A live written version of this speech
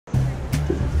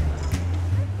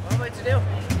the deal?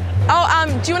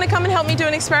 Oh, do you want to come and help me do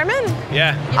an experiment?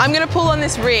 Yeah. I'm going to pull on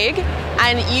this rig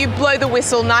and you blow the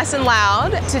whistle nice and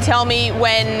loud to tell me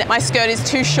when my skirt is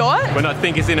too short. When I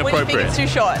think it's inappropriate. When you think it's too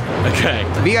short. Okay.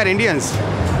 We are Indians,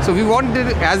 so we want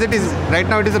it as it is. Right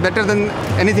now it is better than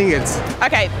anything else.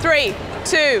 Okay, 3,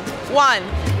 2, 1.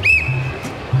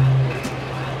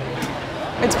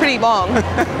 It's pretty long.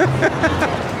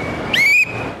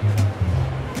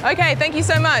 Okay, thank you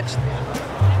so much.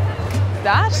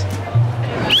 That?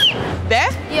 There?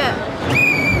 Yeah.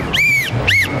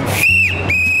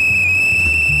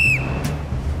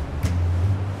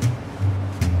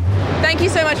 Thank you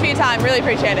so much for your time. Really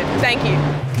appreciate it. Thank you.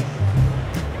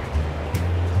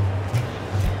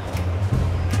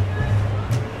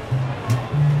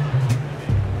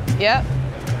 Yep.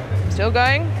 Still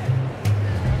going.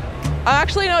 I'm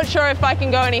actually not sure if I can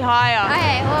go any higher.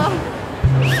 Okay,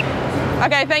 well.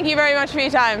 Okay, thank you very much for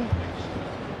your time.